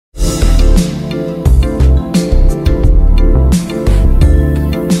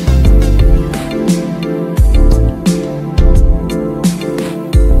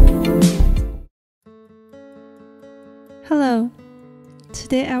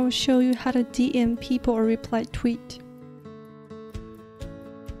Today I will show you how to DM people or reply tweet.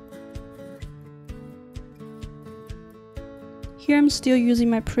 Here I'm still using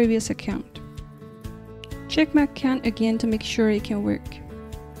my previous account. Check my account again to make sure it can work.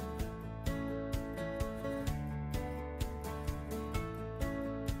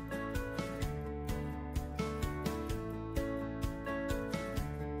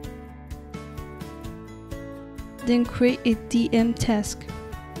 Then create a DM task.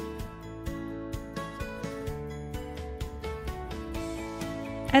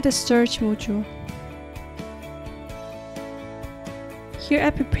 Add a search module. Here I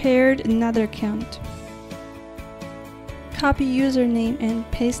prepared another account. Copy username and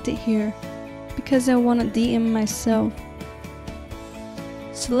paste it here because I want to DM myself.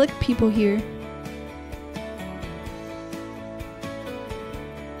 Select people here.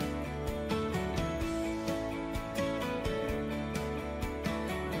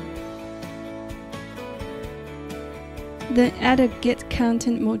 Then add a get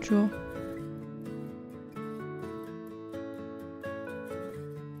content module.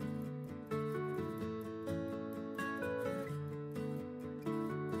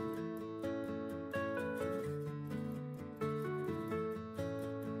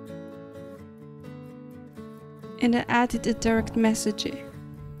 And I added a direct message.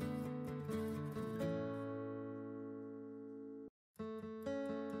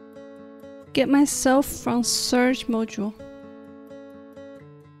 Get myself from search module.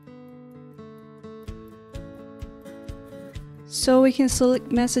 So we can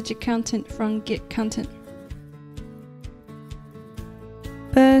select message content from get content.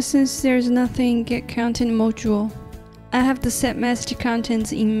 But since there's nothing in get content module, I have to set message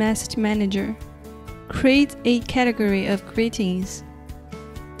contents in message manager. Create a category of greetings.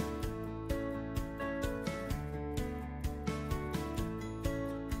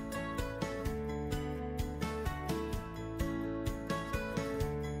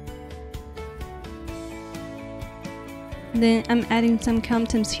 Then I'm adding some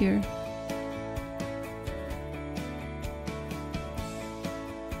contents here.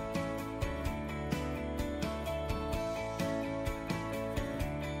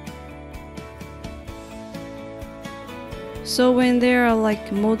 So when there are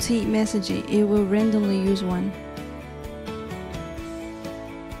like multi-messages, it will randomly use one.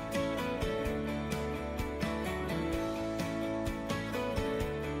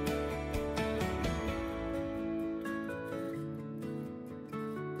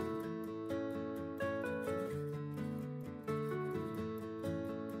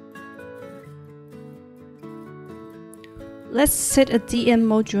 Let's set a DM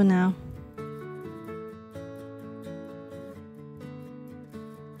module now.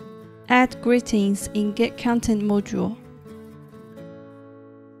 Add greetings in get content module.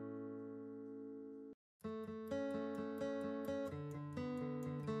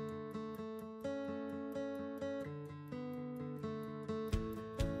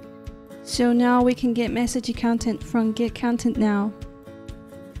 So now we can get message content from get content now.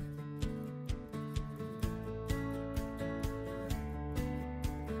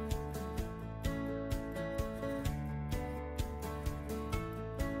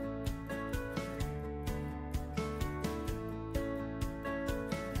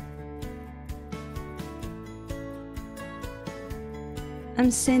 I'm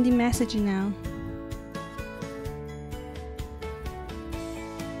sending message now.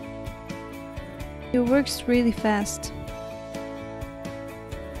 It works really fast.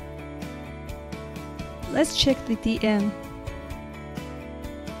 Let's check the DM.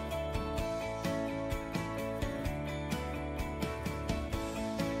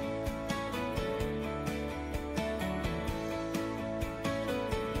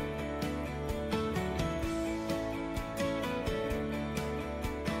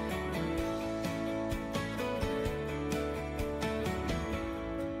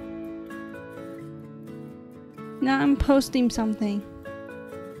 Now I'm posting something.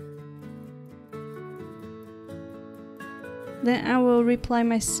 Then I will reply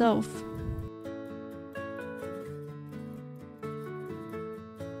myself.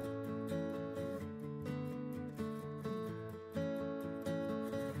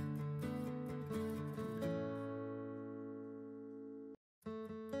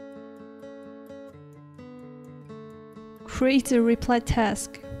 Create a reply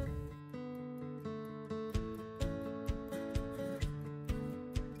task.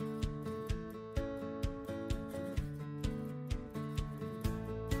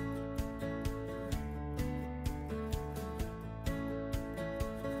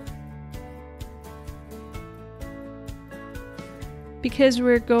 because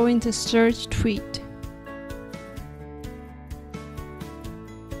we're going to search tweet.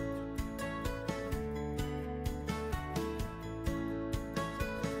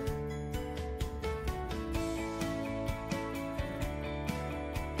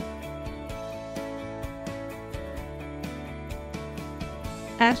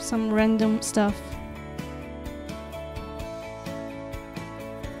 Add some random stuff.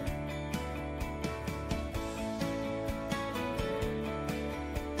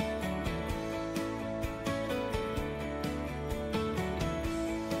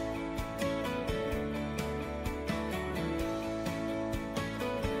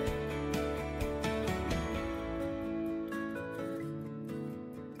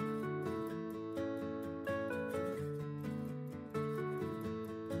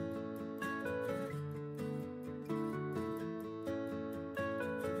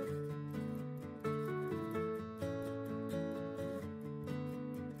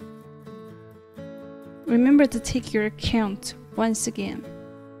 Remember to take your account once again.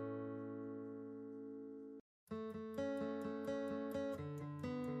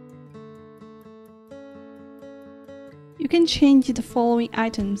 You can change the following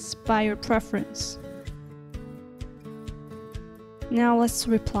items by your preference. Now let's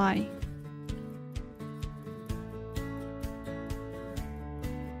reply.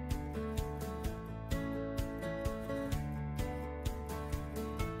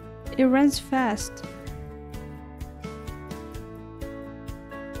 It runs fast.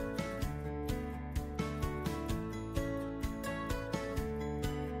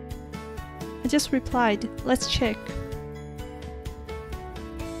 I just replied. Let's check.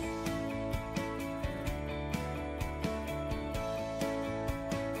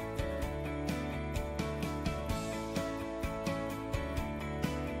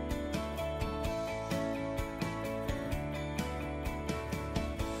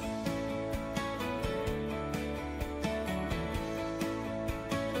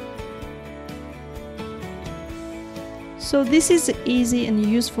 So this is an easy and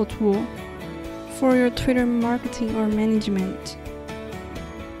useful tool for your Twitter marketing or management.